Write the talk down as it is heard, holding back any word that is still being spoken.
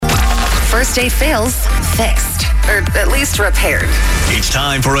First date fails, fixed. Or at least repaired. It's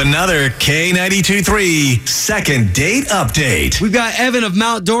time for another K92.3 second date update. We've got Evan of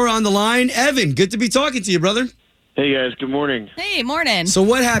Mount Dora on the line. Evan, good to be talking to you, brother. Hey guys, good morning. Hey, morning. So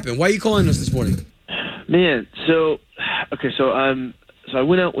what happened? Why are you calling us this morning? Man, so I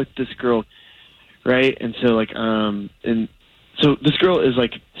went out with this girl, right? And so this girl is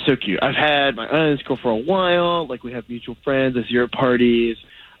like so cute. I've had my eye on this girl for a while. Like we have mutual friends. I see her at parties.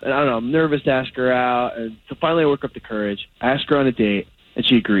 And I don't know, I'm nervous to ask her out. And so finally I work up the courage. I ask her on a date, and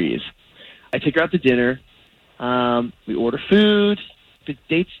she agrees. I take her out to dinner. We order food. The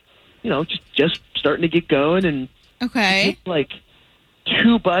date's, just starting to get going. And Okay. she takes like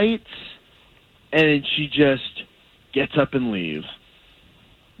 2 bites, and then she just gets up and leaves.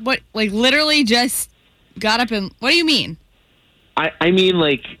 What, like literally just got up and, what do you mean? I mean,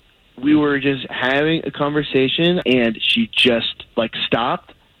 like, we were just having a conversation, and she just, like,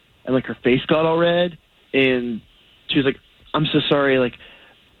 stopped, and, like, her face got all red, and she was like, I'm so sorry, like,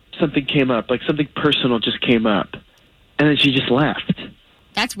 something came up, like, something personal just came up, and then she just left.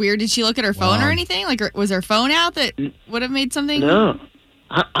 That's weird. Did she look at her phone or anything? Like, was her phone out that would have made something? No.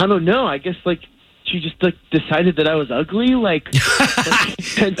 I don't know. I guess, like, she just, like, decided that I was ugly, like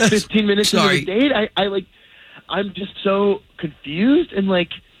 10, 15 minutes into the date. I'm just so confused and, like,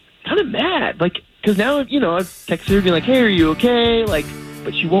 kind of mad. Like, because now, I've texted her being like, hey, are you okay? Like,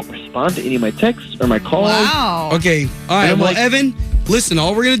 but she won't respond to any of my texts or my calls. Wow. Okay. All right. Well, Evan, listen,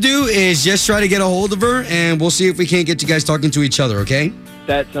 all we're going to do is just try to get a hold of her, and we'll see if we can't get you guys talking to each other, okay?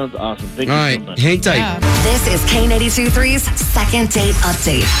 That sounds awesome. Thank you so much. All right. Hang tight. Yeah. This is K92.3's second date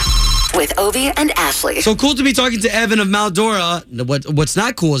update with Obie and Ashley. So cool to be talking to Evan of Mount Dora. What's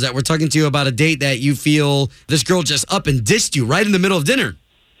not cool is that we're talking to you about a date that you feel this girl just up and dissed you right in the middle of dinner.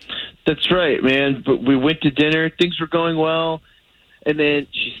 That's right, man. But we went to dinner. Things were going well. And then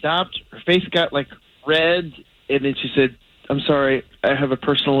she stopped. Her face got, like, red. And then she said, I'm sorry, I have a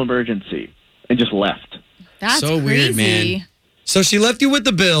personal emergency. And just left. That's So crazy. weird, man. So she left you with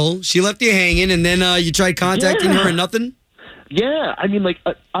the bill. She left you hanging, and then you tried contacting her and nothing? Yeah. I mean, like,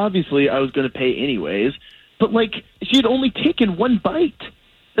 obviously I was going to pay anyways. But, like, she had only taken 1 bite.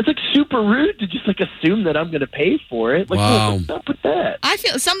 That's, like, super rude to just, like, assume that I'm going to pay for it. Like, Wow. what's up with that? I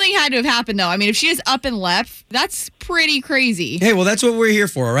feel something had to have happened, though. I mean, if she is up and left, that's pretty crazy. Hey, well, that's what we're here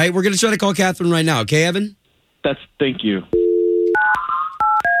for, all right? We're going to try to call Catherine right now, okay, Evan? Thank you.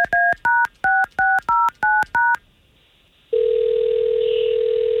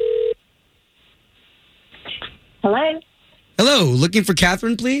 Hello, Hello, looking for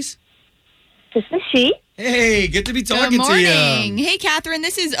Catherine, please? this is she. Hey, good to be talking Good to you. morning. Hey, Catherine.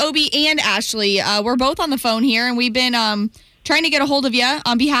 This is Obie and Ashley. We're both on the phone here, and we've been trying to get a hold of you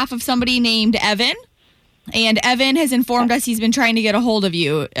on behalf of somebody named Evan. And Evan has informed us he's been trying to get a hold of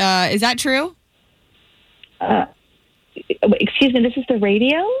you. Is that true? Excuse me, this is the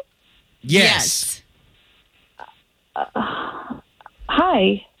radio? Yes.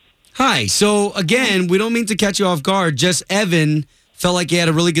 Hi. Hi. So, again, we don't mean to catch you off guard. Just Evan felt like he had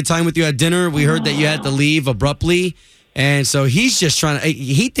a really good time with you at dinner. We heard that you had to leave abruptly. And so he's just trying to,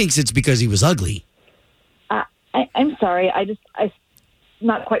 he thinks it's because he was ugly. I'm sorry. I'm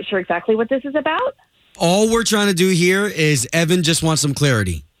not quite sure exactly what this is about. All we're trying to do here is Evan just wants some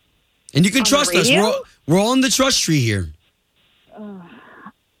clarity. And you can On the trust us. radio? We're all in the trust tree here.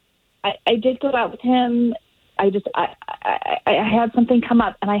 I did go out with him. I had something come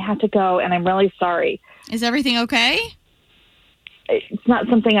up, and I had to go, and I'm really sorry. Is everything okay? It's not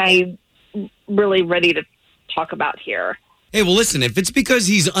something I'm really ready to talk about here. Hey, well, listen, if it's because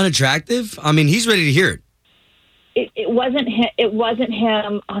he's unattractive, I mean, he's ready to hear it. It wasn't him. It wasn't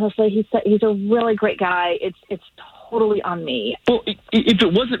him. Honestly, he's a really great guy. It's totally on me. Well, if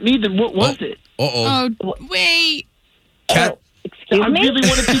it wasn't me, then what was it? Oh, wait. Excuse I me? really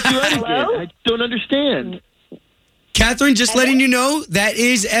want to teach you out Hello? again. I don't understand. Catherine, just letting you know, that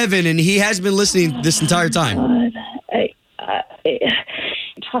is Evan, and he has been listening this entire time.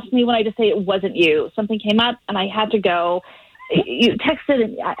 Trust me when I just say it wasn't you. Something came up, and I had to go. You texted,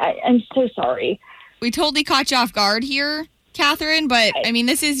 and I'm so sorry. We totally caught you off guard here, Catherine, but, I mean,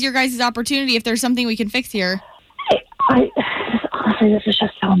 this is your guys' opportunity if there's something we can fix here. Honestly, this is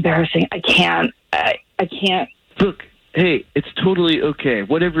just so embarrassing. I can't. I can't. Look, hey, it's totally okay.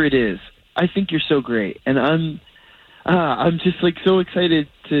 Whatever it is, I think you're so great, and I'm just like so excited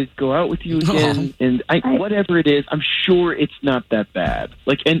to go out with you again. And whatever it is, I'm sure it's not that bad.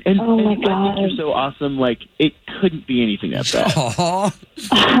 Like, and Oh my I think God. you're so awesome. Like, it couldn't be anything that bad. Aw.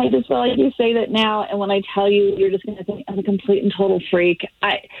 I just feel like you say that now, and when I tell you, you're just going to think I'm a complete and total freak.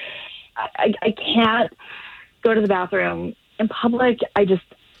 I can't go to the bathroom in public.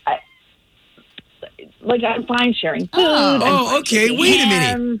 I'm fine sharing food. Oh, okay. Wait a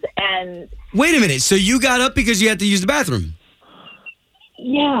minute. And wait a minute. So you got up because you had to use the bathroom?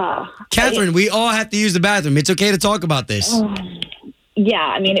 Yeah. Catherine, we all have to use the bathroom. It's okay to talk about this. Yeah,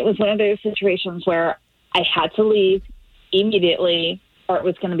 I mean, it was one of those situations where I had to leave immediately, or it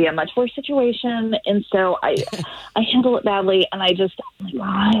was going to be a much worse situation. And so I handled it badly, and I just, oh my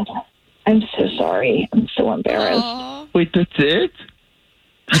God, I'm so sorry. I'm so embarrassed. Aww. Wait, that's it?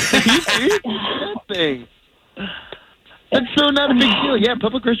 Nothing. That's so not a big deal. Yeah,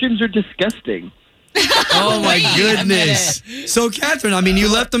 public restrooms are disgusting. Oh, my goodness. So, Catherine, I mean,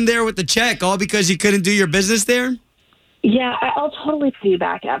 you left them there with the check all because you couldn't do your business there? Yeah, I'll totally pay you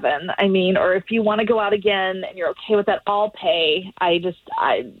back, Evan. I mean, or if you want to go out again and you're okay with that, I'll pay.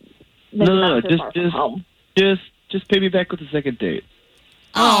 No, just pay me back with a second date.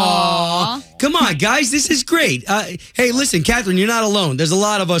 Aww. Come on, guys. This is great. Hey, listen, Catherine, you're not alone. There's a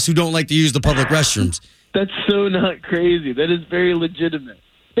lot of us who don't like to use the public restrooms. That's so not crazy. That is very legitimate.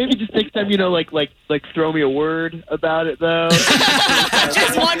 Maybe just next time, like throw me a word about it, though.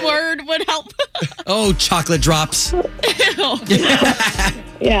 Just one word would help. Oh, chocolate drops.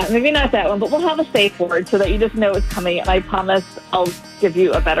 Yeah, maybe not that one, but we'll have a safe word so that you just know it's coming. And I promise I'll give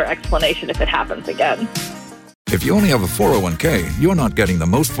you a better explanation if it happens again. If you only have a 401k, you're not getting the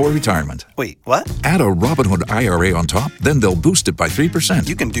most for retirement. Wait, what? Add a Robinhood IRA on top, then they'll boost it by 3%.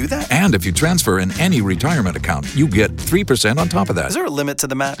 You can do that? And if you transfer in any retirement account, you get 3% on top of that. Is there a limit to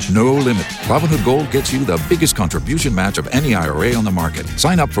the match? No limit. Robinhood Gold gets you the biggest contribution match of any IRA on the market.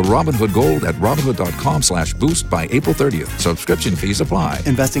 Sign up for Robinhood Gold at Robinhood.com/boost by April 30th. Subscription fees apply.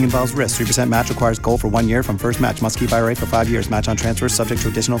 Investing involves risk. 3% match requires gold for 1 year from first match. Must keep IRA for 5 years. Match on transfers subject to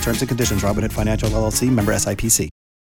additional terms and conditions. Robinhood Financial LLC, member SIPC.